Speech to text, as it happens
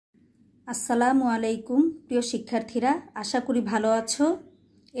আসসালামু আলাইকুম প্রিয় শিক্ষার্থীরা, আশা করি ভালো আছো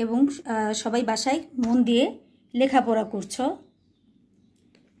এবং সবাই বাসায় মন দিয়ে লেখাপড়া করছো।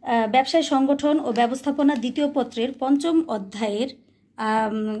 ব্যবসায় সংগঠন ও ব্যবস্থাপনা দ্বিতীয় পত্রের পঞ্চম অধ্যায়ের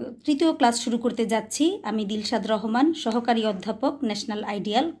তৃতীয় ক্লাস শুরু করতে যাচ্ছি। আমি দিলশাদ রহমান, সহকারী অধ্যাপক, ন্যাশনাল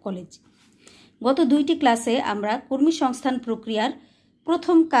আইডিয়াল কলেজ। গত দুইটি ক্লাসে আমরা কর্মী সংস্থান প্রক্রিয়ার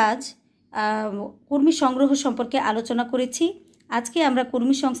প্রথম কাজ কর্মী সংগ্রহ সম্পর্কে আলোচনা করেছি। আজকে আমরা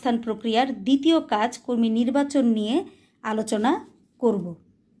কর্মী সংস্থান প্রক্রিয়ার দ্বিতীয় কাজ কর্মী নির্বাচন নিয়ে আলোচনা করব।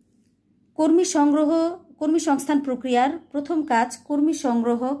 কর্মী সংস্থান প্রক্রিয়ার প্রথম কাজ কর্মী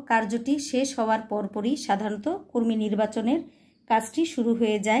সংগ্রহ কার্যটি শেষ হওয়ার পরপরই সাধারণত কর্মী নির্বাচনের কাজটি শুরু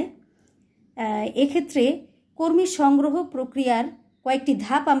হয়ে যায়। এক্ষেত্রে কর্মী সংগ্রহ প্রক্রিয়ার কয়েকটি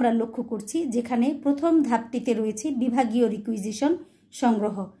ধাপ আমরা লক্ষ্য করছি, যেখানে প্রথম ধাপটিতে রয়েছে বিভাগীয় রিকুইজিশন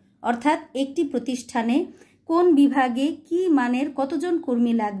সংগ্রহ, অর্থাৎ একটি প্রতিষ্ঠানে কোন বিভাগে কি মানের কতজন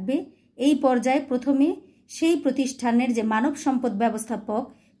কর্মী লাগবে এই পর্যায়ে প্রথমে সেই প্রতিষ্ঠানের যে মানব সম্পদ ব্যবস্থাপক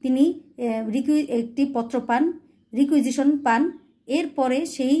তিনি একটি পত্র পান, রিকুইজিশন পান। এরপরে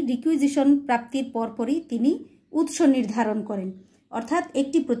সেই রিকুইজিশন প্রাপ্তির পরপরই তিনি উৎস নির্ধারণ করেন, অর্থাৎ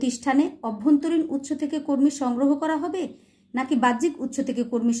একটি প্রতিষ্ঠানে অভ্যন্তরীণ উৎস থেকে কর্মী সংগ্রহ করা হবে নাকি বাহ্যিক উৎস থেকে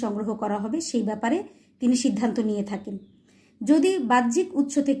কর্মী সংগ্রহ করা হবে সেই ব্যাপারে তিনি সিদ্ধান্ত নিয়ে থাকেন। যদি বাহ্যিক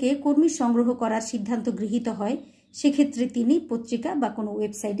উৎস থেকে কর্মী সংগ্রহ করার সিদ্ধান্ত গৃহীত হয়, সেক্ষেত্রে তিনি পত্রিকা বা কোনো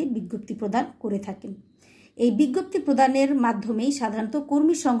ওয়েবসাইটে বিজ্ঞপ্তি প্রদান করে থাকেন। এই বিজ্ঞপ্তি প্রদানের মাধ্যমেই সাধারণত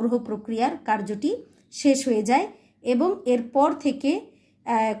কর্মী সংগ্রহ প্রক্রিয়ার কার্যটি শেষ হয়ে যায় এবং এরপর থেকে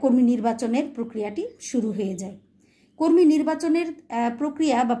কর্মী নির্বাচনের প্রক্রিয়াটি শুরু হয়ে যায়। কর্মী নির্বাচনের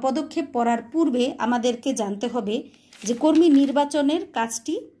প্রক্রিয়া বা পদক্ষেপ পড়ার পূর্বে আমাদেরকে জানতে হবে যে কর্মী নির্বাচনের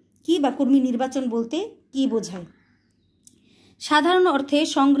কাজটি কি বা কর্মী নির্বাচন বলতে কি বোঝায়। সাধারণ অর্থে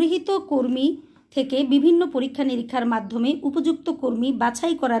সংগৃহীত কর্মী থেকে বিভিন্ন পরীক্ষা নিরীক্ষার মাধ্যমে উপযুক্ত কর্মী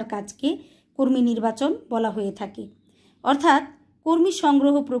বাছাই করার কাজকে কর্মী নির্বাচন বলা হয়ে থাকে। অর্থাৎ কর্মী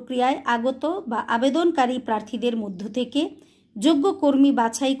সংগ্রহ প্রক্রিয়ায় আগত বা আবেদনকারী প্রার্থীদের মধ্য থেকে যোগ্য কর্মী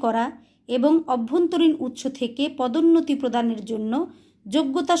বাছাই করা এবং অভ্যন্তরীণ উৎস থেকে পদোন্নতি প্রদানের জন্য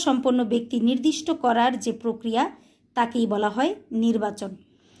যোগ্যতা সম্পন্ন ব্যক্তি নির্দিষ্ট করার যে প্রক্রিয়া তাকেই বলা হয় নির্বাচন।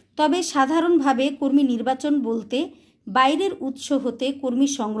 তবে সাধারণভাবে কর্মী নির্বাচন বলতে বাইরের উৎস হতে কর্মী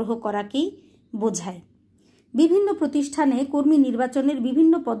সংগ্রহ করাকেই বোঝায়। বিভিন্ন প্রতিষ্ঠানে কর্মী নির্বাচনের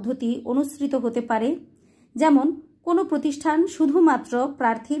বিভিন্ন পদ্ধতি অনুসৃত হতে পারে। যেমন কোনো প্রতিষ্ঠান শুধুমাত্র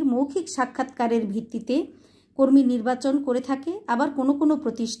প্রার্থীর মৌখিক সাক্ষাৎকারের ভিত্তিতে কর্মী নির্বাচন করে থাকে, আবার কোনো কোনো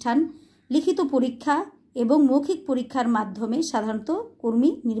প্রতিষ্ঠান লিখিত পরীক্ষা এবং মৌখিক পরীক্ষার মাধ্যমে সাধারণত কর্মী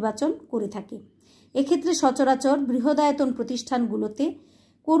নির্বাচন করে থাকে। এক্ষেত্রে সচরাচর বৃহদায়তন প্রতিষ্ঠানগুলোতে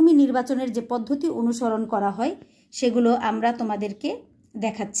কর্মী নির্বাচনের যে পদ্ধতি অনুসরণ করা হয় সেগুলো আমরা তোমাদেরকে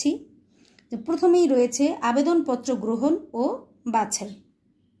দেখাচ্ছি। প্রথমেই রয়েছে আবেদনপত্র গ্রহণ ও বাছাই।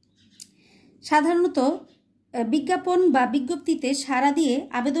 সাধারণত বিজ্ঞাপন বা বিজ্ঞপ্তিতে সাড়া দিয়ে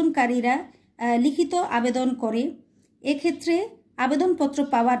আবেদনকারীরা লিখিত আবেদন করে। এক্ষেত্রে আবেদনপত্র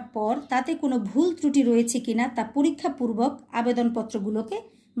পাওয়ার পর তাতে কোনো ভুল ত্রুটি রয়েছে কিনা তা পরীক্ষাপূর্বক আবেদনপত্রগুলোকে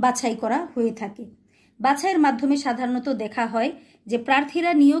বাছাই করা হয়ে থাকে। বাছাইয়ের মাধ্যমে সাধারণত দেখা হয় যে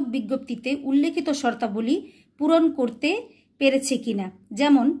প্রার্থীরা নিয়োগ বিজ্ঞপ্তিতে উল্লেখিত শর্তাবলী পূরণ করতে পেরেছে কিনা।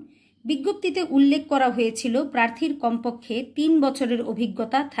 যেমন বিজ্ঞপ্তিতে উল্লেখ করা হয়েছিল প্রার্থীর কমপক্ষে 3 বছরের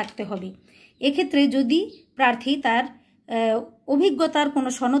অভিজ্ঞতা থাকতে হবে। এক্ষেত্রে যদি প্রার্থী তার অভিজ্ঞতার কোনো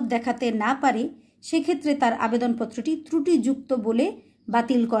সনদ দেখাতে না পারে, সেক্ষেত্রে তার আবেদনপত্রটি ত্রুটিযুক্ত বলে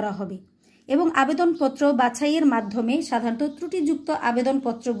বাতিল করা হবে এবং আবেদনপত্র বাছাইয়ের মাধ্যমে সাধারণত ত্রুটিযুক্ত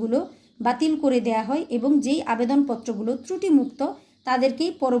আবেদনপত্রগুলো বাতিল করে দেয়া হয় এবং যেই আবেদনপত্রগুলো ত্রুটিমুক্ত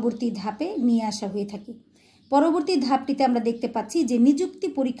তাদেরকেই পরবর্তী ধাপে নিয়ে আসা হয়ে থাকে। পরবর্তী ধাপটিতে আমরা দেখতে পাচ্ছি যে নিযুক্তি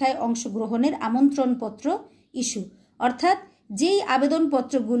পরীক্ষায় অংশগ্রহণের আমন্ত্রণপত্র ইস্যু, অর্থাৎ যেই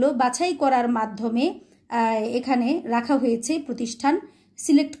আবেদনপত্রগুলো বাছাই করার মাধ্যমে এখানে রাখা হয়েছে, প্রতিষ্ঠান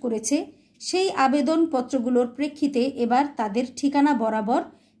সিলেক্ট করেছে, সেই আবেদনপত্রগুলোর প্রেক্ষিতে এবার তাদের ঠিকানা বরাবর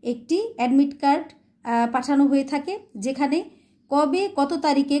একটি অ্যাডমিট কার্ড পাঠানো হয়ে থাকে, যেখানে কবে কত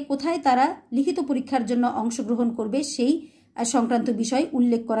তারিখে কোথায় তারা লিখিত পরীক্ষার জন্য অংশগ্রহণ করবে সেই সংক্রান্ত বিষয়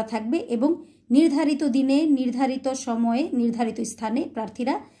উল্লেখ করা থাকবে এবং নির্ধারিত দিনে, নির্ধারিত সময়ে, নির্ধারিত স্থানে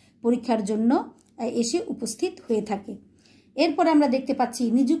প্রার্থীরা পরীক্ষার জন্য এসে উপস্থিত হয়ে থাকে। এরপরে আমরা দেখতে পাচ্ছি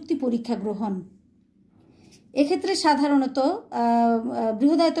নিযুক্তি পরীক্ষা গ্রহণ। এক্ষেত্রে সাধারণত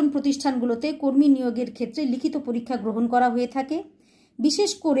বৃহদায়তন প্রতিষ্ঠানগুলোতে কর্মী নিয়োগের ক্ষেত্রে লিখিত পরীক্ষা গ্রহণ করা হয়ে থাকে।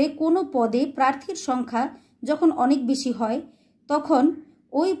 বিশেষ করে কোনো পদে প্রার্থীর সংখ্যা যখন অনেক বেশি হয় তখন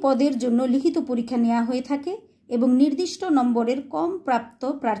ওই পদের জন্য লিখিত পরীক্ষা নেওয়া হয়ে থাকে এবং নির্দিষ্ট নম্বরের কম প্রাপ্ত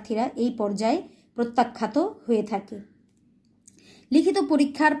প্রার্থীরা এই পর্যায়ে প্রত্যাখ্যাত হয়ে থাকে। লিখিত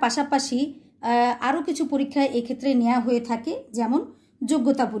পরীক্ষার পাশাপাশি আরও কিছু পরীক্ষা এক্ষেত্রে নেওয়া হয়ে থাকে, যেমন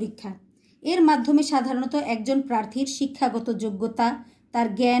যোগ্যতা পরীক্ষা। এর মাধ্যমে সাধারণত একজন প্রার্থীর শিক্ষাগত যোগ্যতা, তার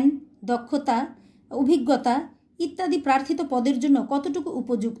জ্ঞান, দক্ষতা, অভিজ্ঞতা ইত্যাদি প্রার্থিত পদের জন্য কতটুকু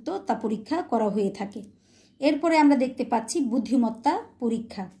উপযুক্ত তা পরীক্ষা করা হয়ে থাকে। এরপরে আমরা দেখতে পাচ্ছি বুদ্ধিমত্তা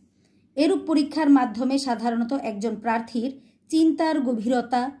পরীক্ষা। এরূপ পরীক্ষার মাধ্যমে সাধারণত একজন প্রার্থীর চিন্তার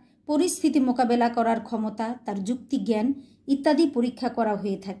গভীরতা, পরিস্থিতি মোকাবেলা করার ক্ষমতা, তার যুক্তি জ্ঞান ইত্যাদি পরীক্ষা করা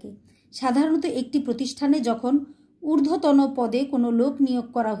হয়ে থাকে। সাধারণত একটি প্রতিষ্ঠানে যখন ঊর্ধ্বতন পদে কোনো লোক নিয়োগ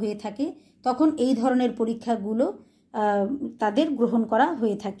করা হয়ে থাকে তখন এই ধরনের পরীক্ষাগুলো তাদের গ্রহণ করা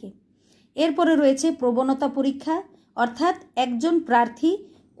হয়ে থাকে। এরপরে রয়েছে প্রবণতা পরীক্ষা, অর্থাৎ একজন প্রার্থী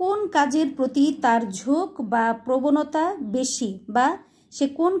কোন কাজের প্রতি তার ঝোঁক বা প্রবণতা বেশি বা সে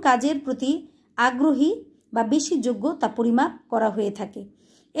কোন কাজের প্রতি আগ্রহী বা বেশি যোগ্য তা পরিমাপ করা হয়ে থাকে।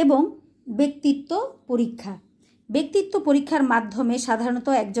 এবং ব্যক্তিত্ব পরীক্ষা। ব্যক্তিত্ব পরীক্ষার মাধ্যমে সাধারণত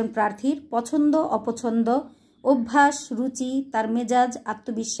একজন প্রার্থীর পছন্দ অপছন্দ, অভ্যাস, রুচি, তার মেজাজ,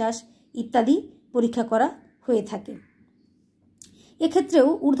 আত্মবিশ্বাস ইত্যাদি পরীক্ষা করা হয়ে থাকে। এক্ষেত্রেও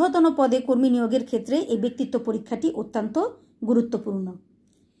ঊর্ধ্বতন পদে কর্মী নিয়োগের ক্ষেত্রে এই ব্যক্তিত্ব পরীক্ষাটি অত্যন্ত গুরুত্বপূর্ণ।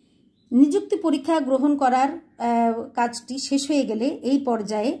 নিযুক্তি পরীক্ষা গ্রহণ করার কাজটি শেষ হয়ে গেলে এই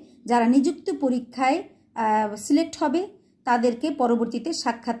পর্যায়ে যারা নিযুক্তি পরীক্ষায় সিলেক্ট হবে তাদেরকে পরবর্তীতে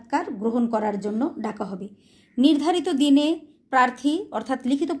সাক্ষাৎকার গ্রহণ করার জন্য ডাকা হবে। নির্ধারিত দিনে প্রার্থী অর্থাৎ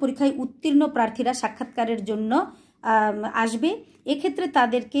লিখিত পরীক্ষায় উত্তীর্ণ প্রার্থীরা সাক্ষাৎকারের জন্য আসবে। এক্ষেত্রে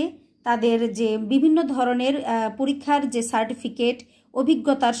তাদেরকে তাদের যে বিভিন্ন ধরনের পরীক্ষার যে সার্টিফিকেট,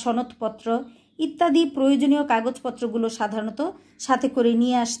 অভিজ্ঞতার সনদপত্র ইত্যাদি প্রয়োজনীয় কাগজপত্রগুলো সাধারণত সাথে করে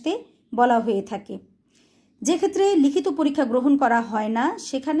নিয়ে আসতে বলা হয়ে থাকে। যে ক্ষেত্রে লিখিত পরীক্ষা গ্রহণ করা হয় না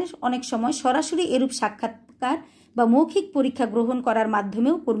সেখানে অনেক সময় সরাসরি এরূপ সাক্ষাৎকার বা মৌখিক পরীক্ষা গ্রহণ করার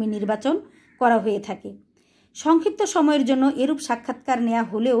মাধ্যমেও কর্মী নির্বাচন করা হয়ে থাকে। সংক্ষিপ্ত সময়ের জন্য এরূপ সাক্ষাৎকার নেওয়া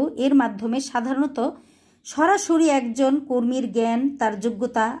হলেও এর মাধ্যমে সাধারণত সরাসরি একজন কর্মীর জ্ঞান, তার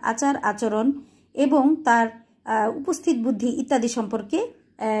যোগ্যতা, আচার আচরণ এবং তার উপস্থিত বুদ্ধি ইত্যাদি সম্পর্কে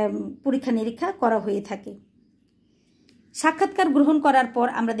পরীক্ষা নিরীক্ষা করা হয়ে থাকে। সাক্ষাৎকার গ্রহণ করার পর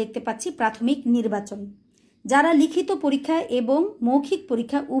আমরা দেখতে পাচ্ছি প্রাথমিক নির্বাচন। যারা লিখিত পরীক্ষা এবং মৌখিক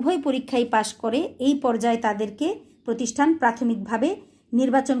পরীক্ষা উভয় পরীক্ষায় পাশ করে এই পর্যায়ে তাদেরকে প্রতিষ্ঠান প্রাথমিকভাবে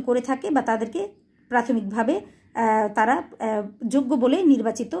নির্বাচন করে থাকে বা তাদেরকে প্রাথমিকভাবে তারা যোগ্য বলে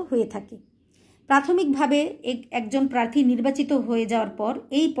নির্বাচিত হয়ে থাকে। প্রাথমিকভাবে একজন প্রার্থী নির্বাচিত হয়ে যাওয়ার পর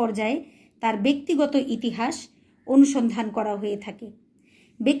এই পর্যায়ে তার ব্যক্তিগত ইতিহাস অনুসন্ধান করা হয়ে থাকে।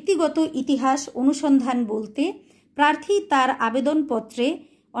 ব্যক্তিগত ইতিহাস অনুসন্ধান বলতে প্রার্থী তার আবেদনপত্রে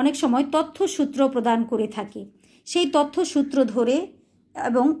অনেক সময় তথ্যসূত্র প্রদান করে থাকে। সেই তথ্যসূত্র ধরে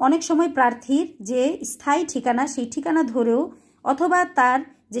এবং অনেক সময় প্রার্থীর যে স্থায়ী ঠিকানা সেই ঠিকানা ধরেও অথবা তার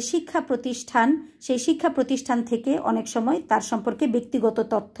যে শিক্ষা প্রতিষ্ঠান সেই শিক্ষা প্রতিষ্ঠান থেকে অনেক সময় তার সম্পর্কে ব্যক্তিগত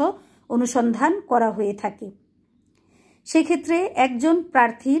তথ্য অনুসন্ধান করা হয়ে থাকে। সেক্ষেত্রে একজন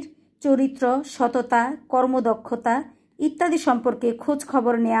প্রার্থীর চরিত্র, সততা, কর্মদক্ষতা ইত্যাদি সম্পর্কে খোঁজ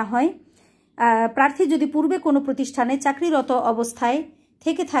খবর নেওয়া হয়। প্রার্থী যদি পূর্বে কোনো প্রতিষ্ঠানে চাকরিরত অবস্থায়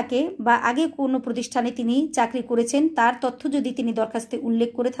থেকে থাকে বা আগে কোনো প্রতিষ্ঠানে তিনি চাকরি করেছেন তার তথ্য যদি তিনি দরখাস্তে উল্লেখ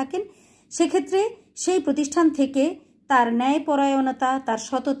করে থাকেন সেক্ষেত্রে সেই প্রতিষ্ঠান থেকে তার ন্যায়পরায়ণতা, তার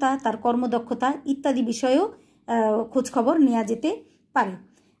সততা, তার কর্মদক্ষতা ইত্যাদি বিষয়েও খোঁজখবর নেওয়া যেতে পারে।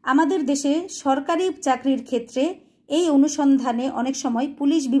 আমাদের দেশে সরকারি চাকরির ক্ষেত্রে এই অনুসন্ধানে অনেক সময়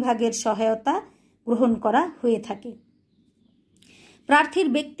পুলিশ বিভাগের সহায়তা গ্রহণ করা হয়ে থাকে। প্রার্থীর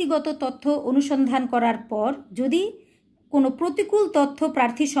ব্যক্তিগত তথ্য অনুসন্ধান করার পর যদি কোনো প্রতিকূল তথ্য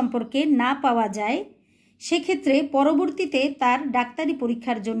প্রার্থী সম্পর্কে না পাওয়া যায় সেক্ষেত্রে পরবর্তীতে তার ডাক্তারি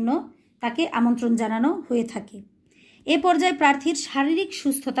পরীক্ষার জন্য তাকে আমন্ত্রণ জানানো হয়ে থাকে। এ পর্যায়ে প্রার্থীর শারীরিক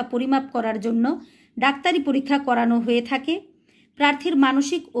সুস্থতা পরিমাপ করার জন্য ডাক্তারি পরীক্ষা করানো হয়ে থাকে। প্রার্থীর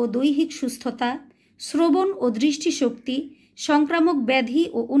মানসিক ও দৈহিক সুস্থতা, শ্রবণ ও দৃষ্টিশক্তি, সংক্রামক ব্যাধি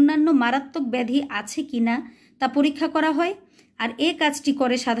ও অন্যান্য মারাত্মক ব্যাধি আছে কিনা তা পরীক্ষা করা হয়। আর এই কাজটি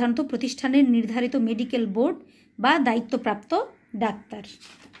করে সাধারণত প্রতিষ্ঠানের নির্ধারিত মেডিকেল বোর্ড বা দায়িত্বপ্রাপ্ত ডাক্তার।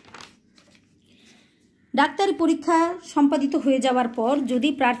 ডাক্তারি পরীক্ষা সম্পাদিত হয়ে যাওয়ার পর যদি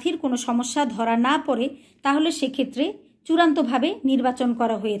প্রার্থীর কোনো সমস্যা ধরা না পড়ে তাহলে সেক্ষেত্রে চূড়ান্তভাবে নির্বাচন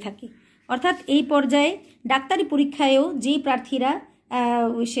করা হয়ে থাকে। অর্থাৎ এই পর্যায়ে ডাক্তারি পরীক্ষায়ও যেই প্রার্থীরা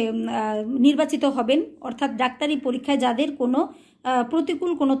নির্বাচিত হবেন অর্থাৎ ডাক্তারি পরীক্ষায় যাদের কোনো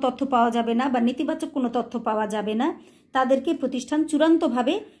প্রতিকূল কোনো তথ্য পাওয়া যাবে না বা নেতিবাচক কোনো তথ্য পাওয়া যাবে না তাদেরকে প্রতিষ্ঠান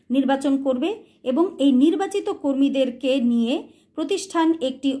চূড়ান্তভাবে নির্বাচন করবে এবং এই নির্বাচিত কর্মীদেরকে নিয়ে প্রতিষ্ঠান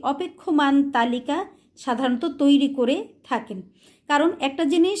একটি অপেক্ষমান তালিকা সাধারণত তৈরি করে থাকেন। কারণ একটা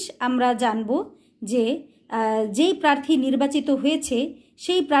জিনিস আমরা জানব যে যেই প্রার্থী নির্বাচিত হয়েছে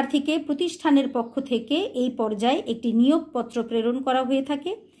সেই প্রার্থীকে প্রতিষ্ঠানের পক্ষ থেকে এই পর্যায়ে একটি নিয়োগপত্র প্রেরণ করা হয়ে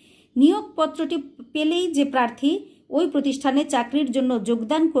থাকে। নিয়োগপত্রটি পেলেই যে প্রার্থী ওই প্রতিষ্ঠানে চাকরির জন্য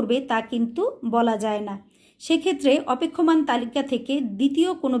যোগদান করবে তা কিন্তু বলা যায় না। সেক্ষেত্রে অপেক্ষমান তালিকা থেকে দ্বিতীয়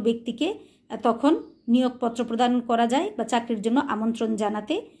কোনো ব্যক্তিকে তখন নিয়োগপত্র প্রদান করা যায় বা চাকরির জন্য আমন্ত্রণ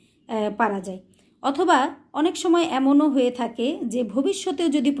জানাতে পারা যায়। অথবা অনেক সময় এমনও হয়ে থাকে যে ভবিষ্যতেও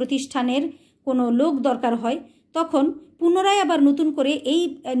যদি প্রতিষ্ঠানের কোনো লোক দরকার হয় তখন পুনরায় আবার নতুন করে এই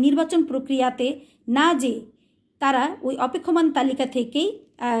নির্বাচন প্রক্রিয়াতে না যে তারা ওই অপেক্ষমান তালিকা থেকেই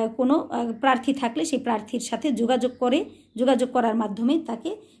কোনো প্রার্থী থাকলে সেই প্রার্থীর সাথে যোগাযোগ করার মাধ্যমে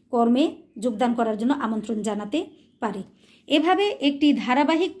তাকে কর্মে যোগদান করার জন্য আমন্ত্রণ জানাতে পারে। এভাবে একটি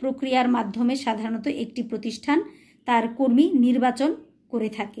ধারাবাহিক প্রক্রিয়ার মাধ্যমে সাধারণত একটি প্রতিষ্ঠান তার কর্মী নির্বাচন করে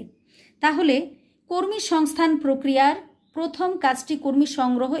থাকে। তাহলে কর্মী সংস্থান প্রক্রিয়ার প্রথম কাজটি কর্মী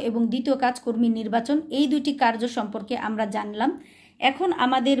সংগ্রহ এবং দ্বিতীয় কাজ কর্মী নির্বাচন, এই দুটি কার্য সম্পর্কে আমরা জানলাম। এখন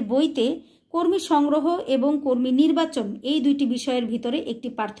আমাদের বইতে কর্মী সংগ্রহ এবং কর্মী নির্বাচন এই দুইটি বিষয়ের ভিতরে একটি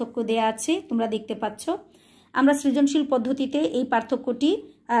পার্থক্য দেয়া আছে, তোমরা দেখতে পাচ্ছ। আমরা সৃজনশীল পদ্ধতিতে এই পার্থক্যটি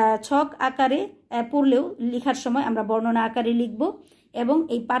ছক আকারে পড়লেও লেখার সময় আমরা বর্ণনা আকারে লিখব এবং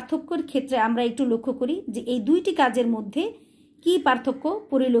এই পার্থক্যের ক্ষেত্রে আমরা একটু লক্ষ্য করি যে এই দুইটি কাজের মধ্যে কি পার্থক্য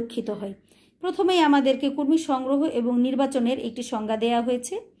পরিলক্ষিত হয়। প্রথমেই আমাদেরকে কর্মী সংগ্রহ এবং নির্বাচনের একটি সংজ্ঞা দেয়া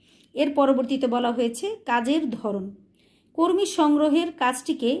হয়েছে। এর পরবর্তীতে বলা হয়েছে কাজের ধরন। কর্মী সংগ্রহের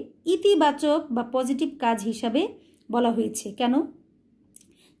কাজটিকে ইতিবাচক বা পজিটিভ কাজ হিসাবে বলা হয়েছে। কেন?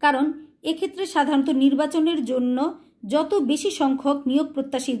 কারণ এক্ষেত্রে সাধারণত নির্বাচনের জন্য যত বেশি সংখ্যক নিয়োগ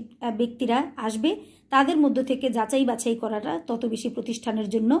প্রত্যাশী ব্যক্তিরা আসবে তাদের মধ্য থেকে যাচাই বাছাই করাটা তত বেশি প্রতিষ্ঠানের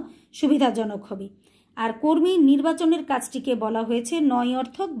জন্য সুবিধাজনক হবে। আর কর্মী নির্বাচনের কাজটিকে বলা হয়েছে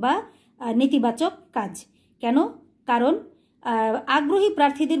নয়অর্থক বা নেতিবাচক কাজ। কেন? কারণ আগ্রহী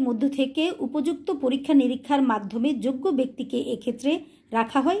প্রার্থীদের মধ্য থেকে উপযুক্ত পরীক্ষা নিরীক্ষার মাধ্যমে যোগ্য ব্যক্তিকে এক্ষেত্রে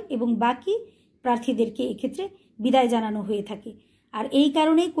রাখা হয় এবং বাকি প্রার্থীদেরকে এক্ষেত্রে বিদায় জানানো হয়ে থাকে। আর এই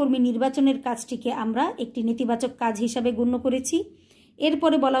কারণেই কর্মী নির্বাচনের কাজটিকে আমরা একটি নেতিবাচক কাজ হিসাবে গণ্য করেছি।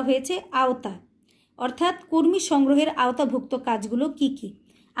 এরপরে বলা হয়েছে আওতা, অর্থাৎ কর্মী সংগ্রহের আওতাভুক্ত কাজগুলো কি কি।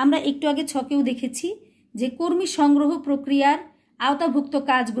 আমরা একটু আগে ছকেও দেখেছি যে কর্মী সংগ্রহ প্রক্রিয়ার আওতাভুক্ত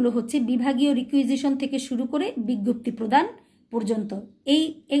কাজগুলো হচ্ছে বিভাগীয় রিকুইজিশন থেকে শুরু করে বিজ্ঞপ্তি প্রদান পর্যন্ত।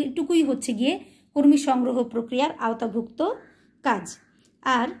 এইটুকুই হচ্ছে গিয়ে কর্মী সংগ্রহ প্রক্রিয়ার আওতাভুক্ত কাজ।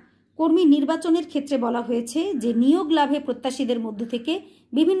 আর কর্মী নির্বাচনের ক্ষেত্রে বলা হয়েছে যে নিয়োগ লাভে প্রত্যাশীদের মধ্য থেকে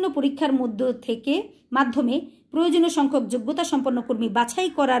বিভিন্ন পরীক্ষার মাধ্যমে প্রয়োজনীয় সংখ্যক যোগ্যতা সম্পন্ন কর্মী বাছাই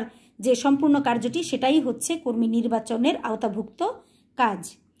করার যে সম্পূর্ণ কার্যটি সেটাই হচ্ছে কর্মী নির্বাচনের আওতাভুক্ত কাজ।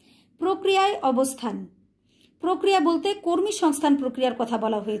 প্রক্রিয়ায় অবস্থান। প্রক্রিয়া বলতে কর্মী সংস্থান প্রক্রিয়ার কথা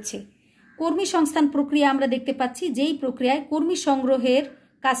বলা হয়েছে। কর্মী সংস্থান প্রক্রিয়া আমরা দেখতে পাচ্ছি যেই প্রক্রিয়ায় কর্মী সংগ্রহের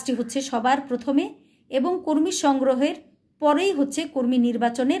কাজটি হচ্ছে সবার প্রথমে এবং কর্মী সংগ্রহের পরেই হচ্ছে কর্মী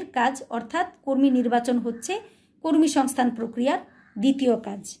নির্বাচনের কাজ, অর্থাৎ কর্মী নির্বাচন হচ্ছে কর্মী সংস্থান প্রক্রিয়ার দ্বিতীয়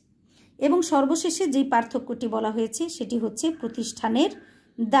কাজ। এবং সর্বশেষে যেই পার্থক্যটি বলা হয়েছে সেটি হচ্ছে প্রতিষ্ঠানের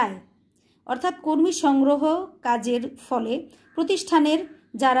দায়, অর্থাৎ কর্মী সংগ্রহ কাজের ফলে প্রতিষ্ঠানের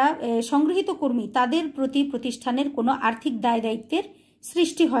যারা সংগৃহীত কর্মী তাদের প্রতি প্রতিষ্ঠানের কোনো আর্থিক দায় দায়িত্বের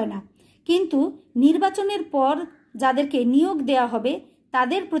সৃষ্টি হয় না, কিন্তু নির্বাচনের পর যাদেরকে নিয়োগ দেওয়া হবে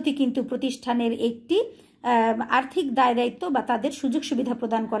তাদের প্রতি কিন্তু প্রতিষ্ঠানের একটি আর্থিক দায় দায়িত্ব বা তাদের সুযোগ সুবিধা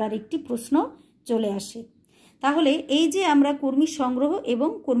প্রদান করার একটি প্রশ্ন চলে আসে। তাহলে এই যে আমরা কর্মী সংগ্রহ এবং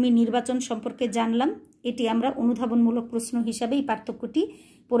কর্মী নির্বাচন সম্পর্কে জানলাম, এটি আমরা অনুধাবনমূলক প্রশ্ন হিসাবে এই পার্থক্যটি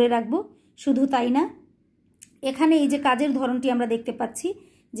পড়ে রাখব। শুধু তাই না, এখানে এই যে কাজের ধরনটি আমরা দেখতে পাচ্ছি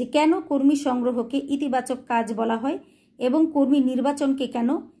যে কেন কর্মী সংগ্রহকে ইতিবাচক কাজ বলা হয় এবং কর্মী নির্বাচনকে কেন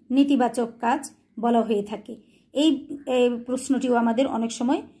নেতিবাচক কাজ বলা হয়ে থাকে। এই প্রশ্নটিও আমাদের অনেক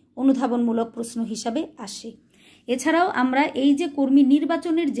সময় অনুধাবনমূলক প্রশ্ন হিসাবে আসে। এছাড়াও আমরা এই যে কর্মী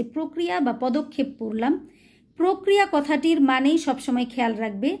নির্বাচনের যে প্রক্রিয়া বা পদক্ষেপ পড়লাম, প্রক্রিয়া কথাটির মানেই সবসময় খেয়াল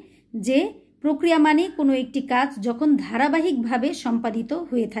রাখবে যে প্রক্রিয়া মানে কোনো একটি কাজ যখন ধারাবাহিকভাবে সম্পাদিত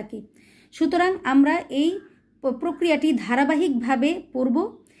হয়ে থাকে। সুতরাং আমরা এই প্রক্রিয়াটি ধারাবাহিকভাবে পড়ব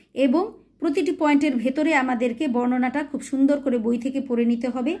এবং প্রতিটি পয়েন্টের ভেতরে আমাদেরকে বর্ণনাটা খুব সুন্দর করে বই থেকে পড়ে নিতে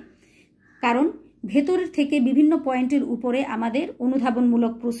হবে, কারণ ভেতরের থেকে বিভিন্ন পয়েন্টের উপরে আমাদের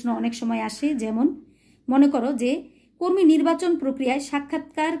অনুধাবনমূলক প্রশ্ন অনেক সময় আসে। যেমন মনে করো যে কর্মী নির্বাচন প্রক্রিয়ায়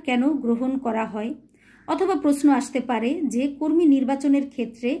সাক্ষাৎকার কেন গ্রহণ করা হয়, অথবা প্রশ্ন আসতে পারে যে কর্মী নির্বাচনের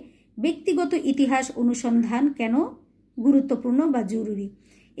ক্ষেত্রে ব্যক্তিগত ইতিহাস অনুসন্ধান কেন গুরুত্বপূর্ণ বা জরুরি।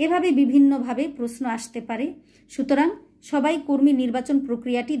 এভাবে বিভিন্নভাবে প্রশ্ন আসতে পারে। সুতরাং সবাই কর্মী নির্বাচন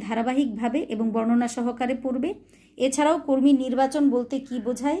প্রক্রিয়াটি ধারাবাহিকভাবে এবং বর্ণনা সহকারে পড়বে। এছাড়াও কর্মী নির্বাচন বলতে কি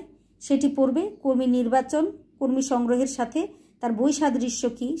বোঝায় সেটি পড়বে। কর্মী নির্বাচন কর্মী সংগ্রহের সাথে তার বৈসাদৃশ্য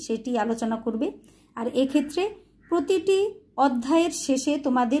কী সেটি আলোচনা করবে। আর এক্ষেত্রে প্রতিটি অধ্যায়ের শেষে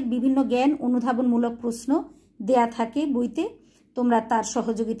তোমাদের বিভিন্ন জ্ঞান অনুধাবনমূলক প্রশ্ন দেয়া থাকে বইতে। তোমরা তার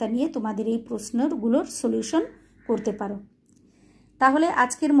সহযোগিতা নিয়ে তোমাদের এই প্রশ্নগুলোর সলিউশন করতে পারো। তাহলে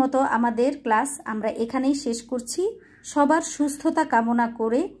আজকের মতো আমাদের ক্লাস আমরা এখানেই শেষ করছি। সবার সুস্থতা কামনা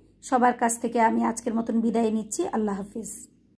করে সবার কাছ থেকে আমি আজকের মতন বিদায় নিচ্ছি। আল্লাহ হাফিজ।